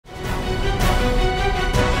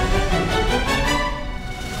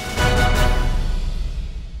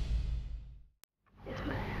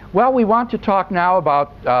Well, we want to talk now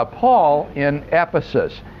about Paul in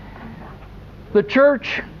Ephesus. The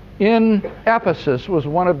church in Ephesus was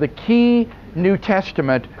one of the key New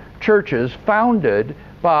Testament churches founded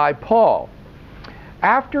by Paul.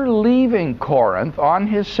 After leaving Corinth on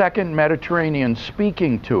his second Mediterranean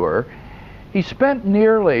speaking tour, he spent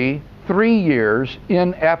nearly 3 years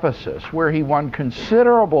in Ephesus, where he won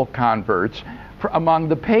considerable converts among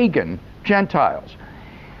the pagan Gentiles.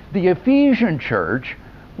 The Ephesian church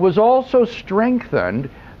was also strengthened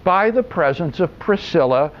by the presence of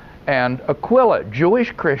Priscilla and Aquila,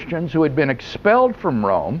 Jewish Christians who had been expelled from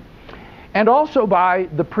Rome, and also by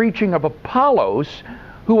the preaching of Apollos,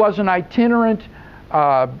 who was an itinerant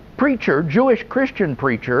preacher, Jewish Christian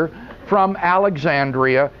preacher from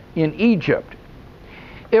Alexandria in Egypt.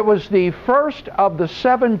 It was the first of the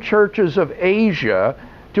 7 churches of Asia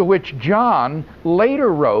to which John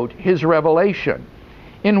later wrote his Revelation,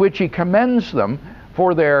 in which he commends them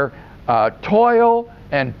for their toil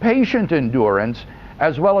and patient endurance,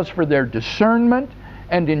 as well as for their discernment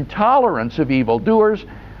and intolerance of evildoers,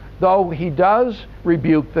 though he does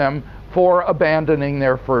rebuke them for abandoning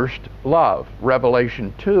their first love.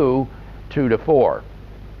 Revelation 2:2-4.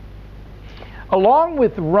 Along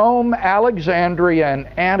with Rome, Alexandria, and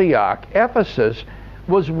Antioch, Ephesus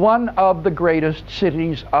was one of the greatest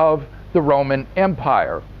cities of the Roman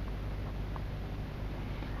Empire.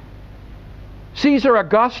 Caesar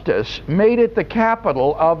Augustus made it the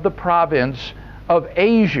capital of the province of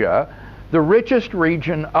Asia, the richest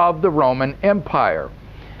region of the Roman Empire.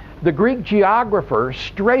 The Greek geographer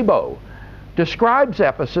Strabo describes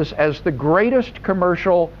Ephesus as the greatest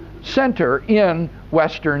commercial center in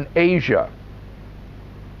Western Asia.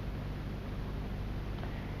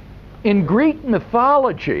 In Greek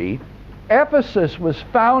mythology, Ephesus was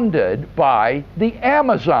founded by the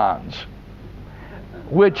Amazons,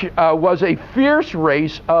 which was a fierce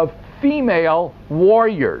race of female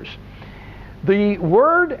warriors. The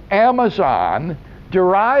word Amazon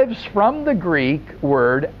derives from the Greek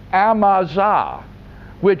word amaza,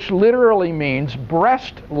 which literally means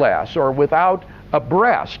breastless or without a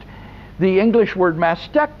breast. The English word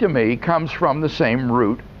mastectomy comes from the same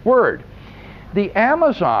root word. The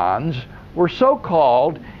Amazons were so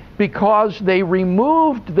called because they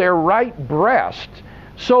removed their right breast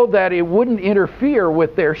so that it wouldn't interfere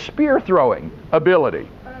with their spear throwing ability.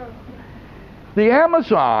 The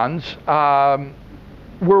Amazons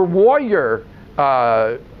were warrior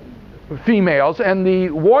females, and the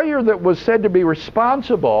warrior that was said to be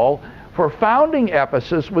responsible for founding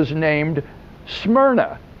Ephesus was named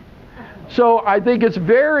Smyrna. So I think it's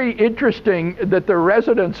very interesting that the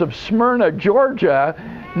residents of Smyrna, Georgia,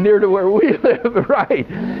 near to where we live, right,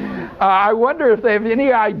 I wonder if they have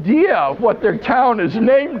any idea of what their town is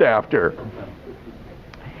named after.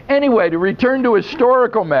 Anyway, to return to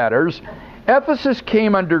historical matters, Ephesus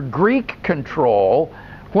came under Greek control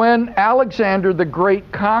when Alexander the Great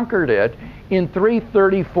conquered it in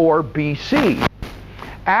 334 BC.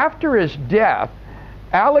 After his death,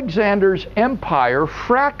 Alexander's empire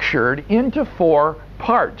fractured into 4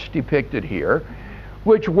 parts, depicted here,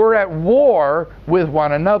 which were at war with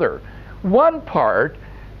one another. One part,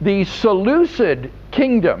 the Seleucid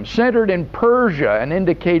kingdom, centered in Persia and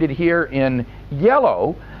indicated here in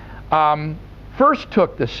yellow, first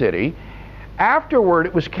took the city. Afterward,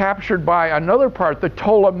 it was captured by another part, the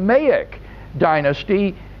Ptolemaic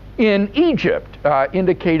dynasty in Egypt,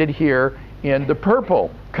 indicated here in the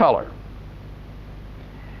purple color.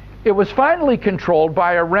 It was finally controlled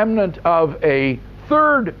by a remnant of a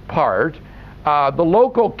third part, the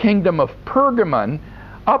local kingdom of Pergamon,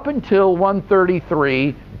 up until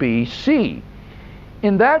 133 BC.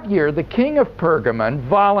 In that year, the king of Pergamon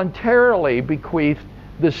voluntarily bequeathed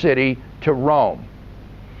the city to Rome.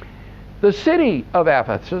 The city of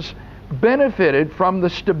Ephesus benefited from the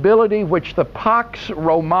stability which the Pax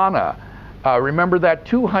Romana, remember that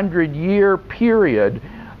 200-year period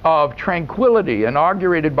of tranquility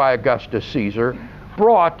inaugurated by Augustus Caesar,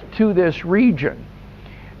 brought to this region.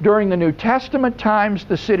 During the New Testament times,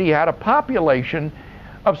 the city had a population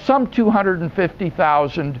of some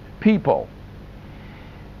 250,000 people.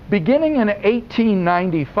 Beginning in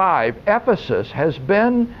 1895, Ephesus has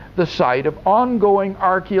been the site of ongoing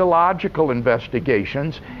archaeological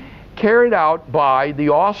investigations carried out by the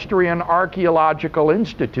Austrian Archaeological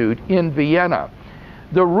Institute in Vienna.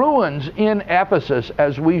 The ruins in Ephesus,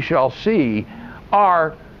 as we shall see,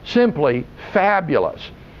 are simply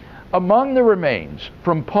fabulous. Among the remains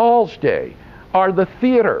from Paul's day are the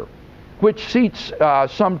theater, which seats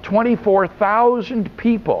some 24,000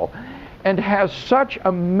 people and has such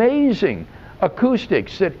amazing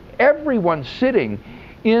acoustics that everyone sitting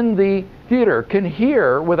in the theater can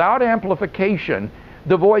hear, without amplification,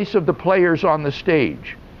 the voice of the players on the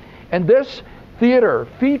stage. And this theater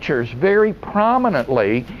features very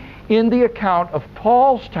prominently in the account of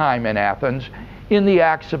Paul's time in Athens in the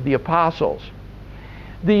Acts of the Apostles.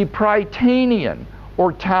 The Prytaneum,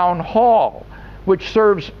 or town hall, which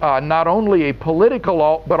serves not only a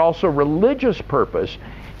political but also religious purpose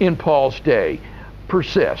in Paul's day,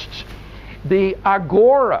 persists. The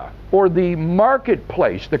agora, or the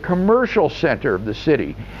marketplace, the commercial center of the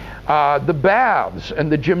city, the baths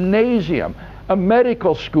and the gymnasium, a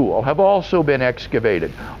medical school have also been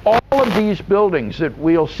excavated. All of these buildings that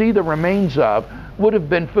we'll see the remains of would have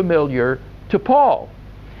been familiar to Paul.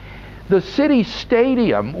 The city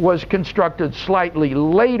stadium was constructed slightly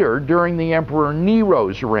later during the Emperor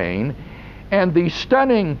Nero's reign, and the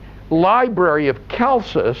stunning library of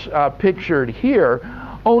Celsus, pictured here,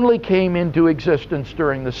 only came into existence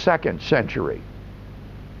during the 2nd century.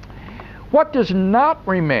 What does not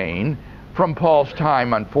remain from Paul's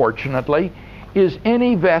time, unfortunately, is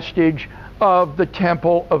any vestige of the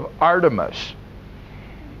Temple of Artemis.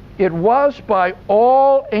 It was, by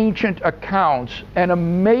all ancient accounts, an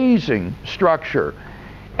amazing structure.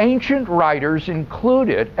 Ancient writers include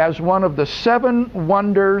it as one of the 7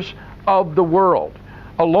 wonders of the world,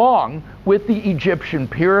 along with the Egyptian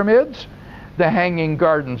pyramids, the Hanging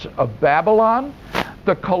Gardens of Babylon,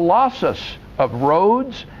 the Colossus of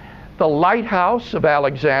Rhodes, the Lighthouse of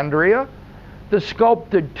Alexandria, the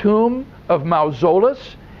sculpted tomb of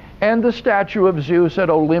Mausolus, and the statue of Zeus at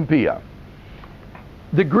Olympia.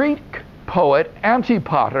 The Greek poet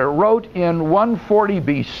Antipater wrote in 140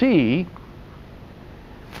 BC,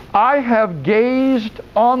 "I have gazed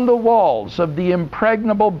on the walls of the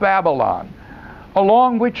impregnable Babylon,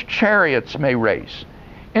 along which chariots may race,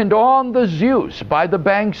 and on the Zeus by the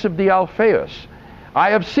banks of the Alpheus.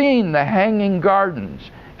 I have seen the Hanging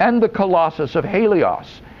Gardens and the Colossus of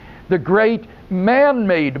Helios, the great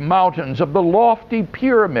man-made mountains of the lofty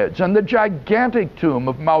pyramids and the gigantic tomb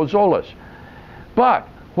of Mausolus. But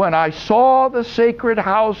when I saw the sacred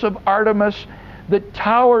house of Artemis that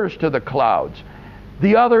towers to the clouds,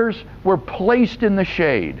 the others were placed in the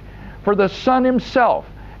shade, for the sun himself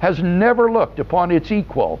has never looked upon its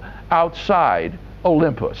equal outside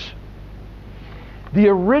Olympus." The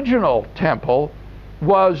original temple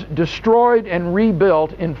was destroyed and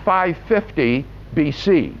rebuilt in 550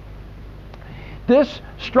 BC. This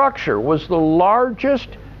structure was the largest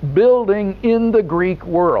building in the Greek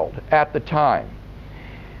world at the time.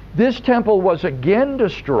 This temple was again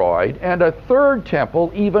destroyed, and a third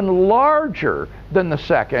temple, even larger than the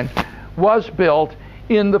second, was built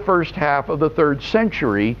in the first half of the 3rd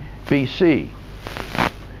century BC.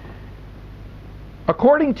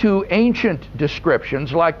 According to ancient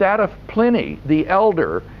descriptions, like that of Pliny the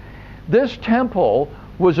Elder, this temple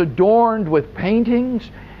was adorned with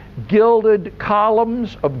paintings, gilded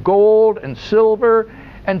columns of gold and silver,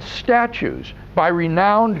 and statues by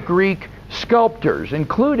renowned Greek sculptors,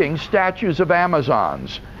 including statues of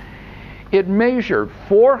Amazons. It measured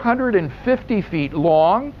 450 feet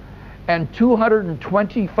long and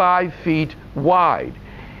 225 feet wide.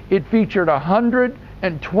 It featured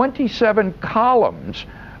 127 columns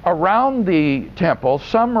around the temple,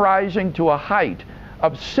 some rising to a height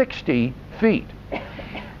of 60 feet.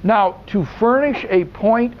 Now, to furnish a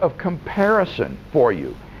point of comparison for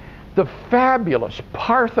you, the fabulous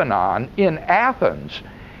Parthenon in Athens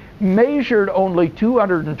measured only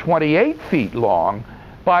 228 feet long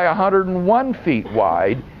by 101 feet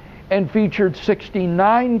wide and featured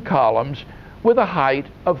 69 columns with a height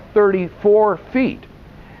of 34 feet.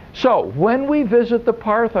 So when we visit the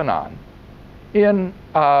Parthenon in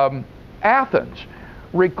Athens,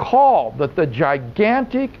 recall that the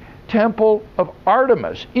gigantic temple of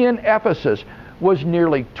Artemis in Ephesus was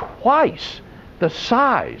nearly twice the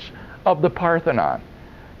size of the Parthenon.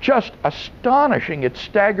 Just astonishing. It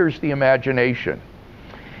staggers the imagination.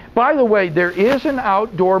 By the way, there is an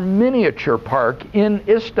outdoor miniature park in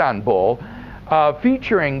Istanbul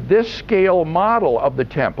featuring this scale model of the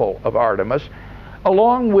Temple of Artemis,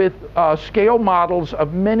 along with scale models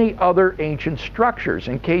of many other ancient structures,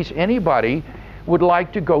 in case anybody would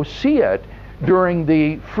like to go see it during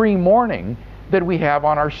the free morning that we have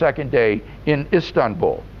on our second day in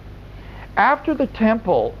Istanbul. After the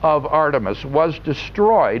Temple of Artemis was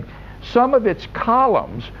destroyed, some of its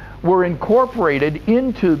columns were incorporated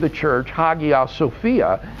into the church Hagia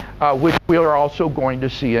Sophia, which we are also going to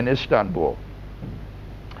see in Istanbul.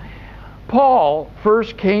 Paul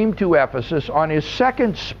first came to Ephesus on his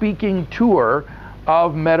second speaking tour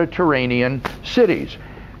of Mediterranean cities,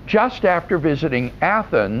 just after visiting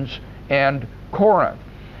Athens and Corinth.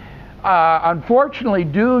 Unfortunately,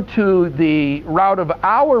 due to the route of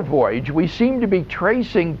our voyage, we seem to be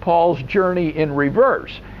tracing Paul's journey in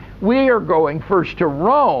reverse. We are going first to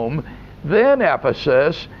Rome, then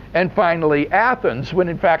Ephesus, and finally Athens, when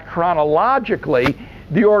in fact chronologically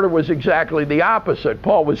the order was exactly the opposite.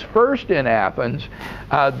 Paul was first in Athens,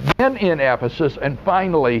 then in Ephesus, and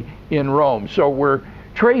finally in Rome. So we're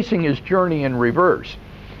tracing his journey in reverse.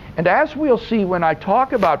 And as we'll see when I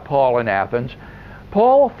talk about Paul in Athens,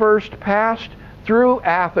 Paul first passed through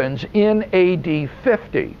Athens in AD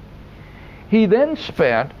 50. He then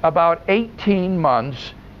spent about 18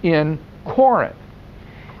 months in Corinth.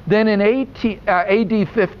 Then in AD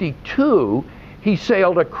 52, he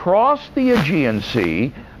sailed across the Aegean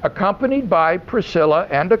Sea, accompanied by Priscilla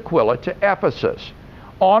and Aquila to Ephesus,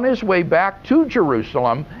 on his way back to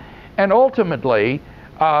Jerusalem, and ultimately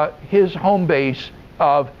his home base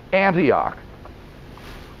of Antioch.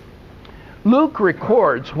 Luke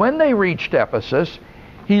records when they reached Ephesus,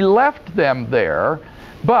 he left them there,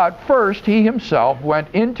 but first he himself went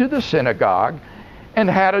into the synagogue and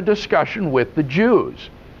had a discussion with the Jews.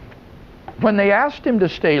 When they asked him to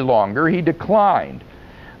stay longer, he declined.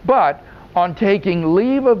 But on taking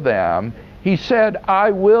leave of them, he said, "I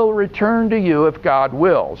will return to you if God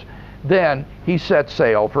wills." Then he set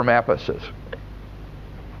sail from Ephesus.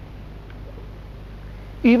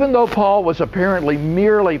 Even though Paul was apparently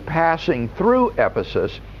merely passing through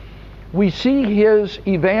Ephesus, we see his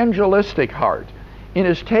evangelistic heart in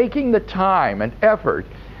his taking the time and effort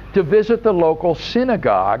to visit the local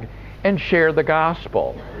synagogue and share the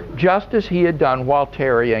gospel, just as he had done while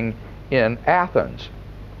tarrying in Athens.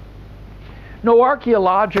 No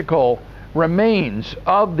archaeological remains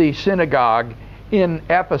of the synagogue in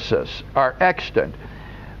Ephesus are extant,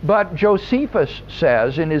 but Josephus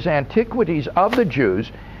says in his Antiquities of the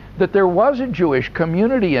Jews that there was a Jewish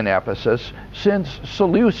community in Ephesus since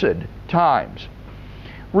Seleucid times.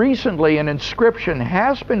 Recently, an inscription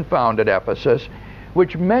has been found at Ephesus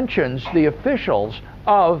which mentions the officials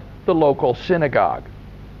of the local synagogue.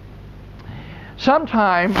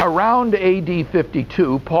 Sometime around AD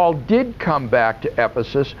 52, Paul did come back to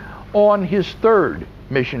Ephesus on his third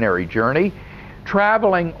missionary journey,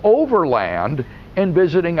 traveling overland and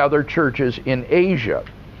visiting other churches in Asia.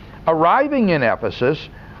 Arriving in Ephesus,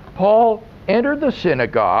 Paul entered the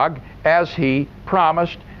synagogue as he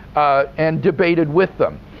promised and debated with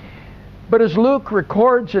them. But as Luke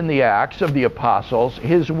records in the Acts of the Apostles,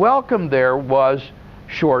 his welcome there was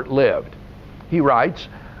short-lived. He writes,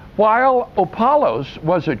 "While Apollos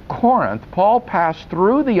was at Corinth, Paul passed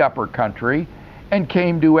through the upper country and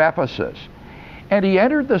came to Ephesus. And he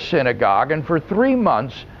entered the synagogue and for 3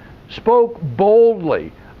 months spoke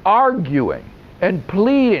boldly, arguing and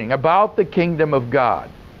pleading about the kingdom of God.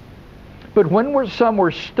 But when some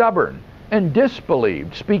were stubborn and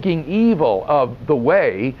disbelieved, speaking evil of the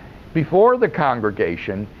way before the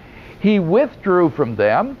congregation, he withdrew from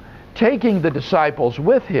them, taking the disciples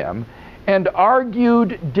with him, and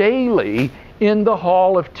argued daily in the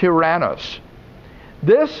hall of Tyrannus.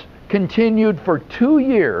 This continued for 2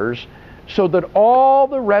 years, so that all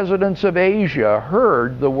the residents of Asia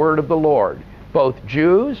heard the word of the Lord, both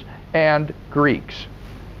Jews and Greeks."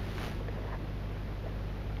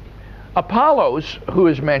 Apollos, who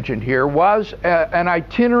is mentioned here, was an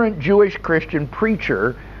itinerant Jewish Christian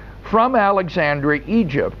preacher from Alexandria,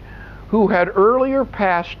 Egypt, who had earlier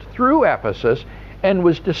passed through Ephesus and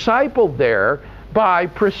was discipled there by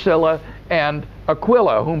Priscilla and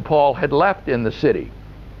Aquila, whom Paul had left in the city.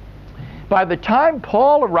 By the time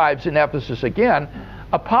Paul arrives in Ephesus again,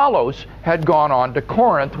 Apollos had gone on to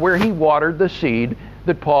Corinth, where he watered the seed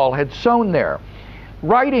that Paul had sown there.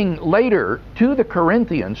 Writing later to the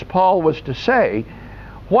Corinthians, Paul was to say,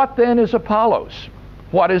 "What then is Apollos?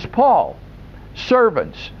 What is Paul?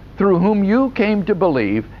 Servants, through whom you came to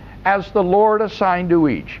believe, as the Lord assigned to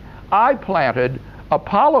each. I planted,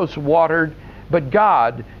 Apollos watered, but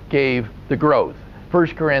God gave the growth."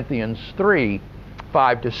 1 Corinthians 3,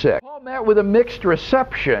 5-6. Paul met with a mixed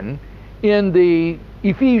reception in the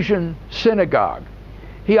Ephesian synagogue.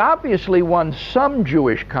 He obviously won some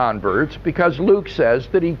Jewish converts because Luke says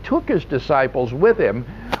that he took his disciples with him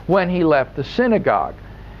when he left the synagogue.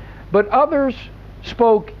 But others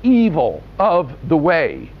spoke evil of the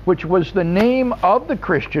Way, which was the name of the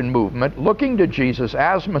Christian movement looking to Jesus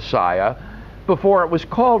as Messiah before it was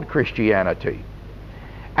called Christianity.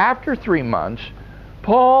 After 3 months,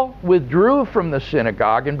 Paul withdrew from the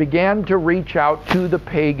synagogue and began to reach out to the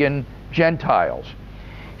pagan Gentiles.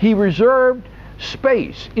 He reserved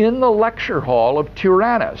space in the lecture hall of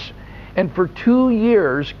Tyrannus and for 2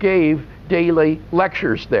 years gave daily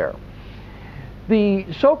lectures there.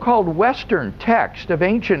 The so-called Western text of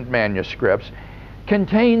ancient manuscripts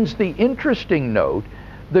contains the interesting note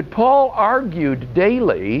that Paul argued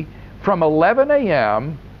daily from 11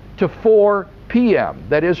 a.m. to 4 p.m.,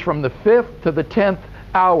 that is, from the 5th to the 10th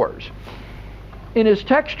hours. In his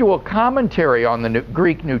textual commentary on the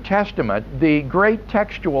Greek New Testament, the great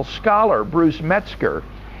textual scholar Bruce Metzger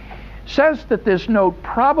says that this note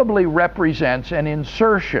probably represents an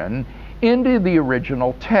insertion into the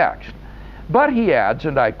original text. But he adds,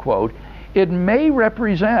 and I quote, "It may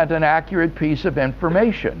represent an accurate piece of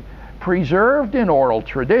information preserved in oral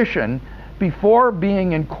tradition before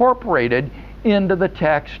being incorporated into the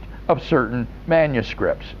text of certain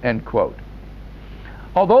manuscripts," end quote.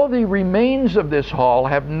 Although the remains of this hall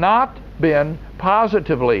have not been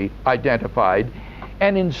positively identified,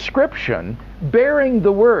 an inscription bearing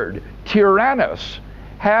the word Tyrannus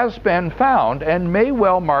has been found and may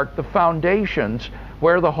well mark the foundations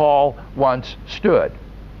where the hall once stood.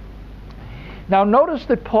 Now notice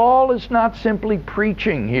that Paul is not simply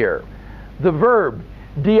preaching here. The verb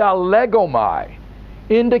dialegomai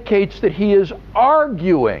indicates that he is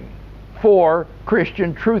arguing for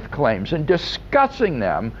Christian truth claims and discussing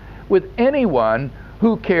them with anyone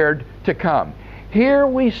who cared to come. Here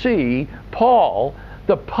we see Paul,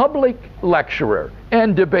 the public lecturer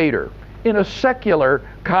and debater, in a secular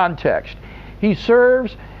context. He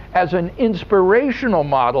serves as an inspirational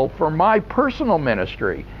model for my personal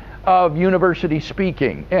ministry of university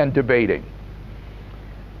speaking and debating.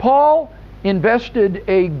 Paul invested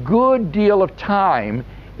a good deal of time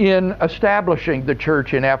in establishing the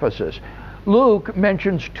church in Ephesus. Luke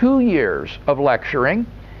mentions 2 years of lecturing,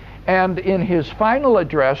 and in his final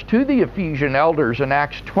address to the Ephesian elders in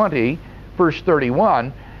Acts 20, verse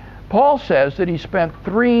 31, Paul says that he spent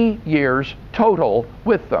 3 years total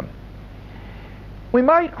with them. We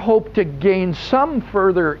might hope to gain some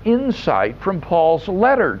further insight from Paul's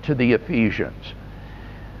letter to the Ephesians.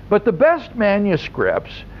 But the best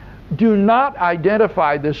manuscripts do not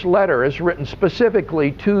identify this letter as written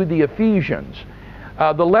specifically to the Ephesians.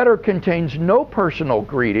 The letter contains no personal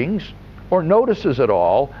greetings or notices at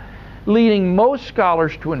all, leading most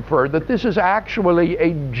scholars to infer that this is actually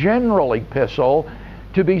a general epistle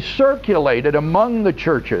to be circulated among the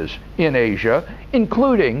churches in Asia,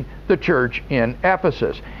 including the church in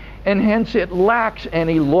Ephesus, and hence it lacks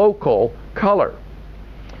any local color.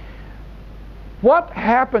 What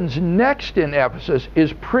happens next in Ephesus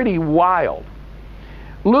is pretty wild.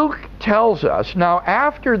 Luke tells us, now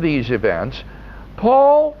after these events,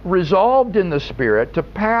 Paul resolved in the Spirit to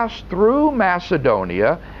pass through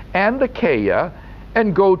Macedonia and Achaia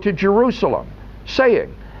and go to Jerusalem,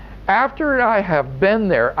 saying, "After I have been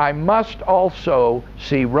there, I must also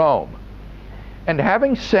see Rome." And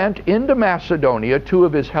having sent into Macedonia 2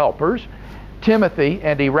 of his helpers, Timothy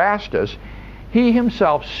and Erastus, he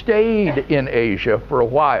himself stayed in Asia for a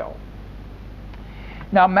while.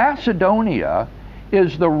 Now Macedonia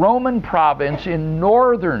is the Roman province in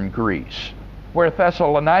northern Greece, where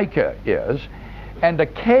Thessalonica is, and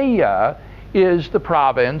Achaia is the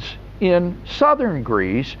province in southern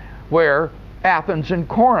Greece, where Athens and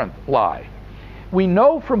Corinth lie. We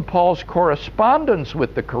know from Paul's correspondence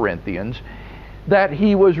with the Corinthians that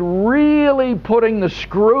he was really putting the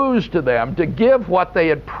screws to them to give what they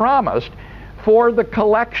had promised for the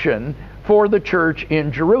collection for the church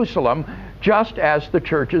in Jerusalem, just as the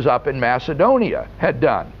churches up in Macedonia had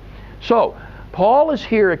done. So, Paul is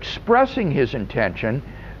here expressing his intention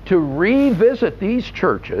to revisit these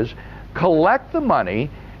churches, collect the money,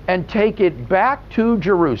 and take it back to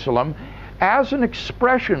Jerusalem as an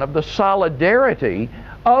expression of the solidarity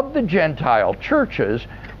of the Gentile churches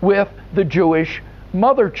with the Jewish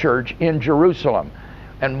mother church in Jerusalem.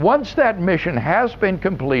 And once that mission has been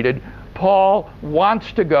completed, Paul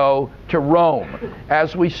wants to go to Rome,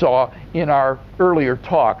 as we saw in our earlier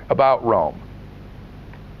talk about Rome.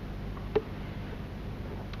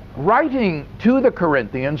 Writing to the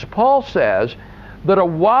Corinthians, Paul says that a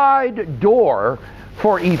wide door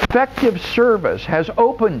for effective service has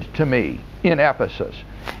opened to me in Ephesus,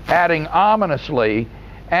 adding ominously,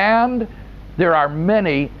 and there are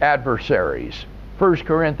many adversaries. 1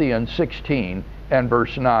 Corinthians 16 and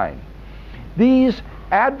verse 9. These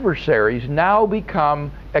adversaries now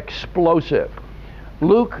become explosive.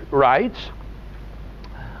 Luke writes,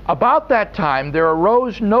 "About that time there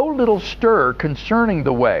arose no little stir concerning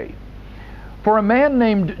the way. For a man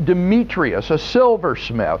named Demetrius, a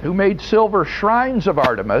silversmith, who made silver shrines of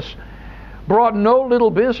Artemis, brought no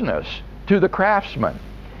little business to the craftsmen.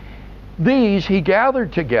 These he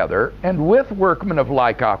gathered together, and with workmen of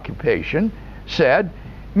like occupation said,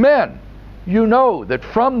 'Men, you know that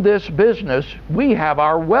from this business we have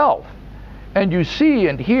our wealth. And you see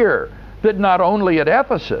and hear that not only at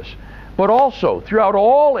Ephesus, but also throughout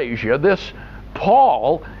all Asia, this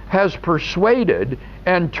Paul has persuaded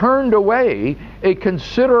and turned away a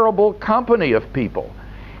considerable company of people,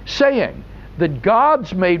 saying that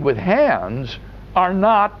gods made with hands are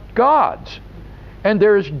not gods. And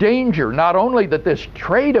there is danger not only that this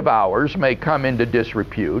trade of ours may come into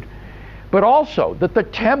disrepute, but also that the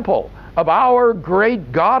temple of our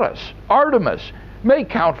great goddess, Artemis, may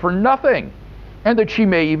count for nothing, and that she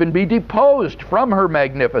may even be deposed from her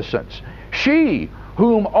magnificence, she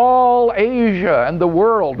whom all Asia and the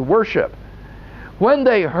world worship. When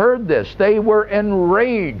they heard this, they were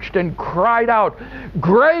enraged and cried out,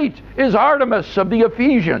 "Great is Artemis of the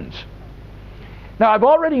Ephesians!" Now, I've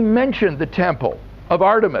already mentioned the temple of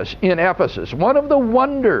Artemis in Ephesus, one of the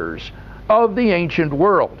wonders of the ancient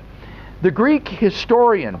world. The Greek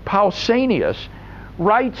historian Pausanias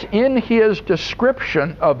writes in his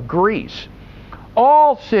description of Greece,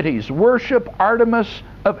 "All cities worship Artemis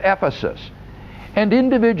of Ephesus, and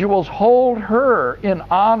individuals hold her in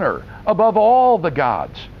honor above all the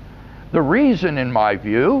gods. The reason, in my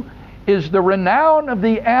view, is the renown of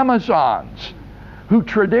the Amazons, who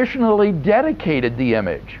traditionally dedicated the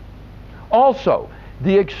image. Also,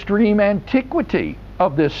 the extreme antiquity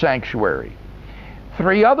of this sanctuary.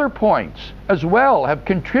 Three other points as well have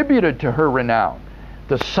contributed to her renown: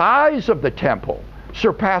 the size of the temple,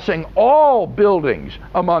 surpassing all buildings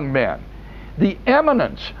among men, the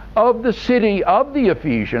eminence of the city of the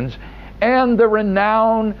Ephesians, and the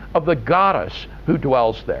renown of the goddess who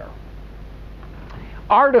dwells there."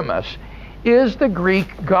 Artemis is the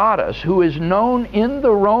Greek goddess who is known in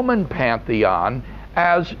the Roman pantheon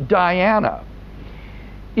as Diana.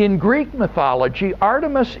 In Greek mythology,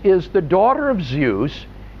 Artemis is the daughter of Zeus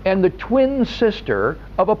and the twin sister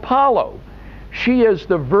of Apollo. She is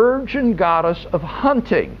the virgin goddess of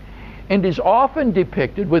hunting and is often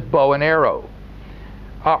depicted with bow and arrow.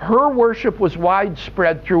 Her worship was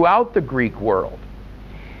widespread throughout the Greek world.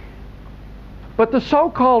 But the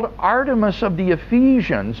so-called Artemis of the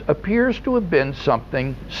Ephesians appears to have been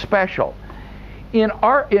something special. In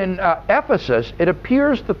Ephesus, it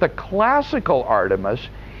appears that the classical Artemis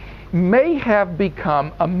may have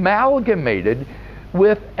become amalgamated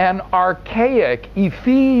with an archaic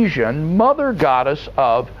Ephesian mother goddess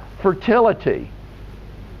of fertility.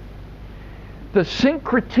 The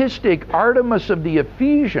syncretistic Artemis of the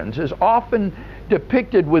Ephesians is often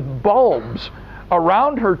depicted with bulbs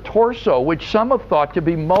around her torso, which some have thought to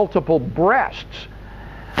be multiple breasts.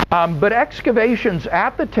 But excavations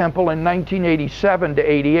at the temple in 1987 to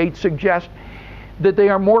 88 suggest that they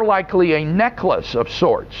are more likely a necklace of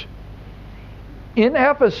sorts. In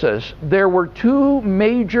Ephesus, there were two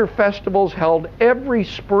major festivals held every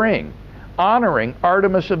spring honoring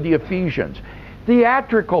Artemis of the Ephesians.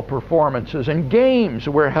 Theatrical performances and games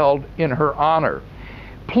were held in her honor.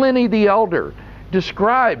 Pliny the Elder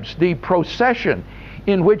describes the procession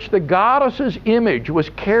in which the goddess's image was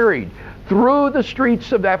carried through the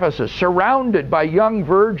streets of Ephesus, surrounded by young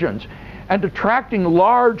virgins and attracting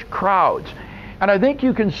large crowds. And I think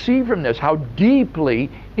you can see from this how deeply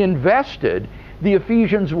invested the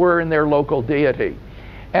Ephesians were in their local deity.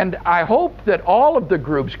 And I hope that all of the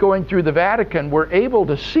groups going through the Vatican were able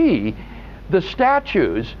to see the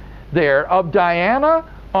statues there of Diana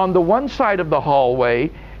on the one side of the hallway,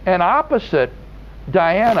 and opposite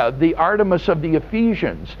Diana, the Artemis of the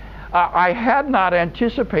Ephesians. I had not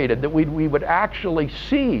anticipated that we would actually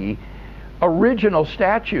see original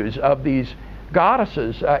statues of these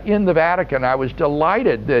goddesses in the Vatican. I was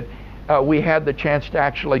delighted that we had the chance to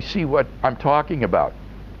actually see what I'm talking about.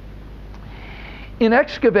 In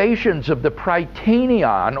excavations of the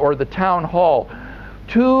Prytaneon, or the town hall,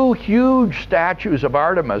 two huge statues of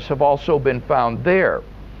Artemis have also been found there.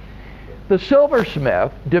 The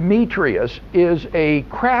silversmith, Demetrius, is a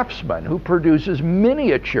craftsman who produces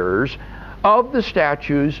miniatures of the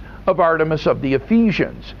statues of Artemis of the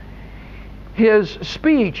Ephesians. His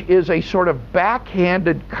speech is a sort of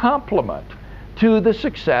backhanded compliment to the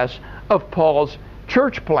success of Paul's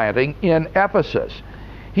church planting in Ephesus.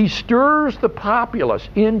 He stirs the populace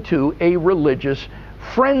into a religious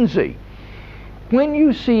frenzy. When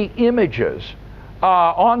you see images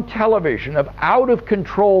on television of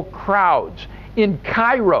out-of-control crowds in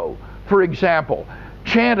Cairo, for example,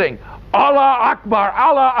 chanting, "Allah Akbar,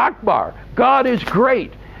 Allah Akbar, God is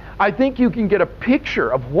great," I think you can get a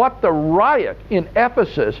picture of what the riot in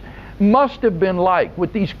Ephesus must have been like,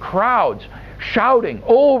 with these crowds shouting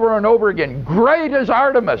over and over again, "Great is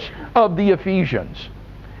Artemis of the Ephesians."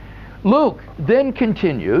 Luke then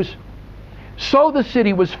continues, "So the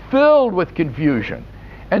city was filled with confusion,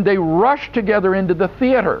 and they rushed together into the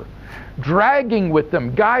theater, dragging with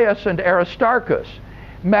them Gaius and Aristarchus,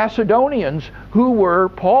 Macedonians who were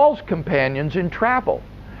Paul's companions in travel.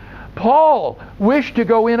 Paul wished to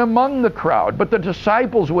go in among the crowd, but the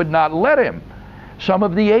disciples would not let him. Some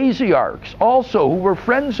of the Asiarchs also, who were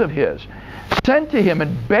friends of his, sent to him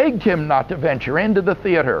and begged him not to venture into the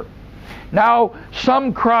theater. Now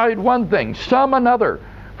some cried one thing, some another,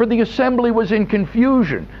 for the assembly was in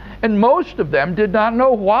confusion, and most of them did not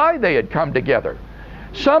know why they had come together.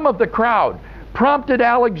 Some of the crowd prompted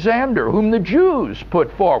Alexander, whom the Jews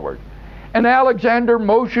put forward. And Alexander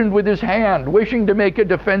motioned with his hand, wishing to make a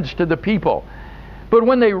defense to the people. But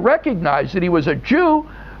when they recognized that he was a Jew,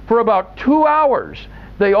 for about 2 hours,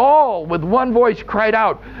 they all with one voice cried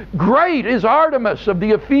out, "Great is Artemis of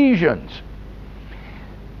the Ephesians."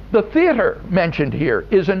 The theater mentioned here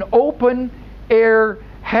is an open-air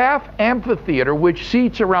half amphitheater which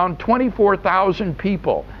seats around 24,000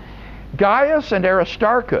 people. Gaius and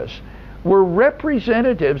Aristarchus were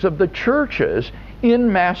representatives of the churches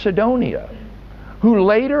in Macedonia, who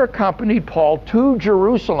later accompanied Paul to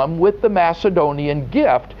Jerusalem with the Macedonian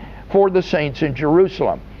gift for the saints in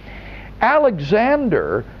Jerusalem.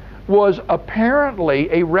 Alexander was apparently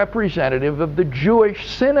a representative of the Jewish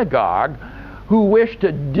synagogue who wished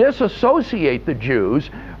to disassociate the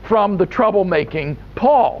Jews from the troublemaking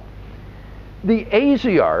Paul. The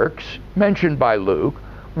Asiarchs, mentioned by Luke,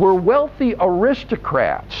 were wealthy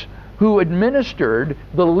aristocrats who administered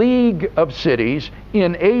the League of Cities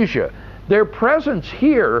in Asia. Their presence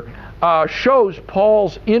here shows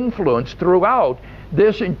Paul's influence throughout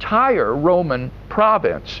this entire Roman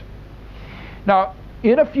province. Now,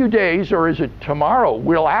 in a few days, or is it tomorrow,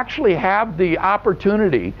 we'll actually have the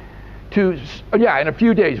opportunity to, yeah, in a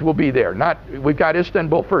few days we'll be there. We've got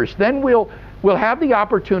Istanbul first. Then we'll have the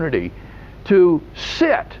opportunity to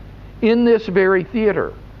sit in this very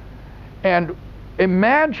theater and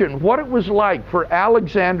imagine what it was like for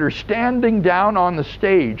Alexander standing down on the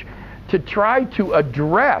stage to try to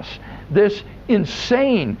address this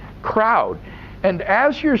insane crowd. And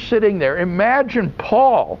as you're sitting there, imagine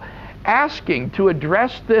Paul asking to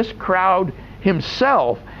address this crowd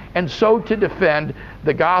himself and so to defend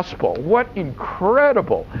the gospel. What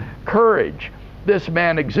incredible courage this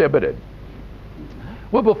man exhibited.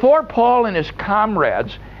 Well, before Paul and his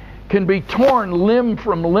comrades can be torn limb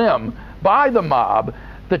from limb by the mob,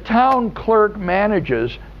 the town clerk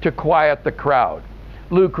manages to quiet the crowd.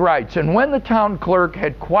 Luke writes, "And when the town clerk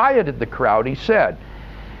had quieted the crowd, he said,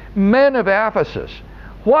 'Men of Ephesus,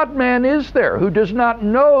 what man is there who does not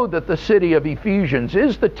know that the city of Ephesians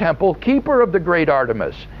is the temple keeper of the great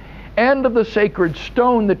Artemis and of the sacred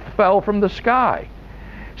stone that fell from the sky?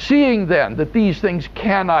 Seeing then that these things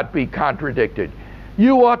cannot be contradicted,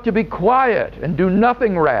 you ought to be quiet and do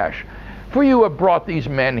nothing rash. For you have brought these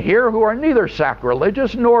men here who are neither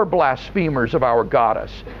sacrilegious nor blasphemers of our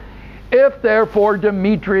goddess. If therefore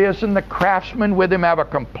Demetrius and the craftsmen with him have a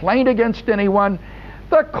complaint against anyone,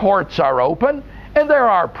 the courts are open, and there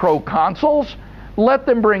are proconsuls. Let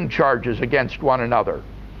them bring charges against one another.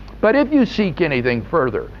 But if you seek anything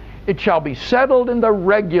further, it shall be settled in the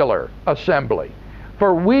regular assembly.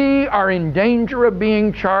 For we are in danger of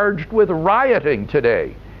being charged with rioting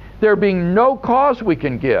today, there being no cause we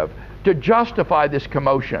can give to justify this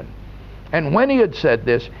commotion.' And when he had said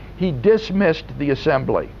this, he dismissed the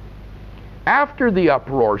assembly. After the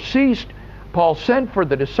uproar ceased, Paul sent for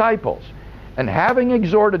the disciples, and having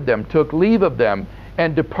exhorted them, took leave of them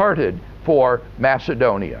and departed for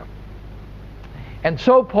Macedonia." And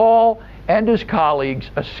so Paul and his colleagues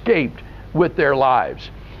escaped with their lives.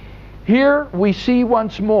 Here we see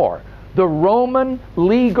once more the Roman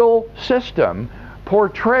legal system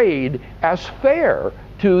portrayed as fair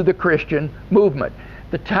to the Christian movement.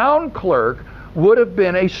 The town clerk would have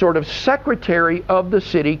been a sort of secretary of the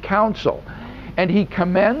city council, and he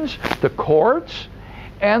commends the courts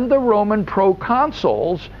and the Roman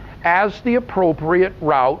proconsuls as the appropriate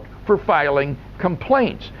route for filing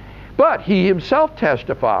complaints. But he himself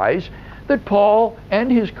testifies that Paul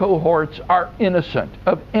and his cohorts are innocent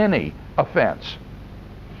of any offense.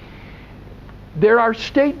 There are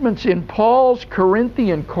statements in Paul's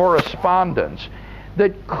Corinthian correspondence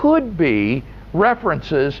that could be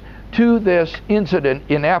references to this incident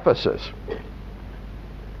in Ephesus.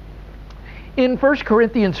 In 1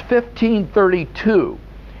 Corinthians 15:32,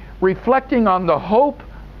 reflecting on the hope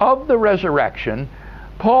of the resurrection,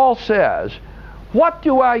 Paul says, "What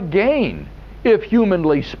do I gain if,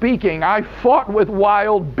 humanly speaking, I fought with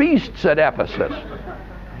wild beasts at Ephesus?"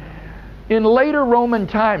 In later Roman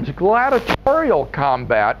times, gladiatorial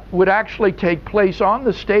combat would actually take place on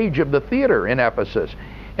the stage of the theater in Ephesus.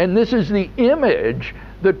 And this is the image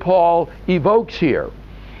that Paul evokes here.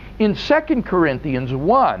 In 2 Corinthians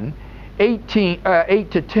 1, 8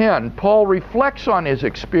 to 10, Paul reflects on his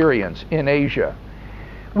experience in Asia.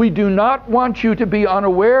 We do not want you to be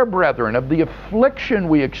unaware, brethren, of the affliction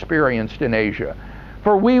we experienced in Asia,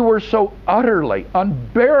 for we were so utterly,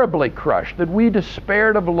 unbearably crushed that we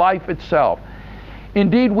despaired of life itself.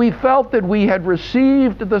 Indeed, we felt that we had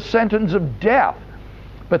received the sentence of death,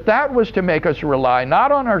 but that was to make us rely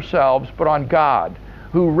not on ourselves, but on God,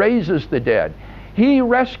 who raises the dead. He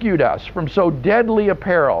rescued us from so deadly a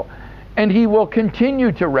peril, and He will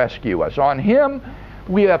continue to rescue us. On Him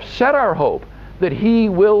we have set our hope that He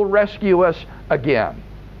will rescue us again.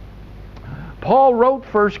 Paul wrote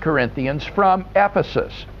 1 Corinthians from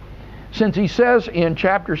Ephesus, since he says in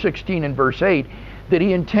chapter 16 and verse 8 that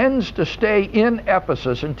he intends to stay in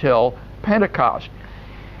Ephesus until Pentecost.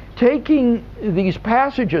 Taking these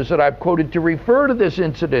passages that I've quoted to refer to this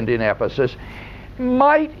incident in Ephesus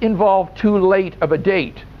might involve too late of a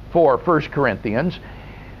date for 1 Corinthians,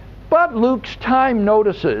 but Luke's time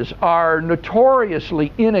notices are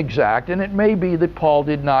notoriously inexact, and it may be that Paul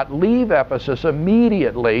did not leave Ephesus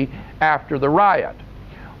immediately after the riot.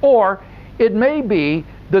 Or it may be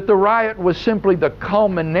that the riot was simply the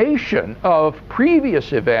culmination of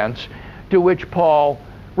previous events to which Paul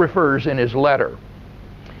refers in his letter.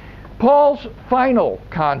 Paul's final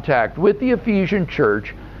contact with the Ephesian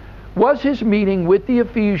church was his meeting with the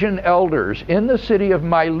Ephesian elders in the city of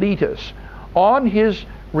Miletus on his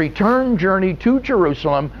return journey to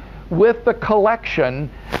Jerusalem with the collection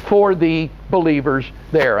for the believers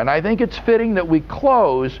there. And I think it's fitting that we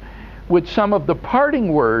close with some of the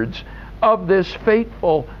parting words of this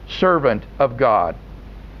faithful servant of God.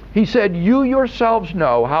 He said, "You yourselves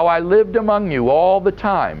know how I lived among you all the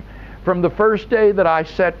time, from the first day that I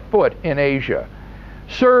set foot in Asia,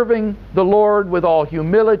 serving the Lord with all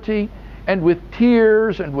humility and with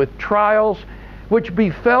tears and with trials, which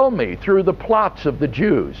befell me through the plots of the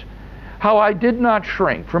Jews, how I did not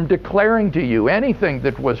shrink from declaring to you anything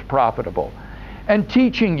that was profitable, and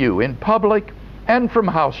teaching you in public and from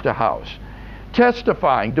house to house,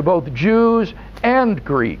 testifying to both Jews and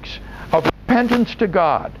Greeks of repentance to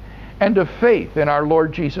God and of faith in our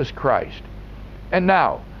Lord Jesus Christ. And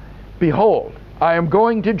now, behold, I am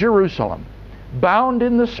going to Jerusalem, bound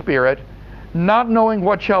in the Spirit, not knowing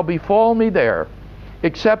what shall befall me there,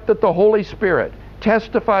 except that the Holy Spirit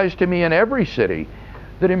testifies to me in every city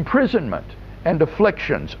that imprisonment and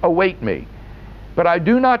afflictions await me. But I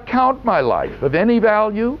do not count my life of any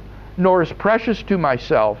value, nor as precious to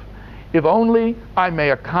myself, if only I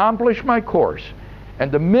may accomplish my course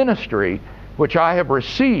and the ministry which I have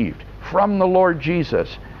received from the Lord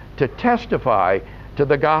Jesus, to testify to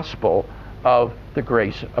the gospel of the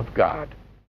grace of God."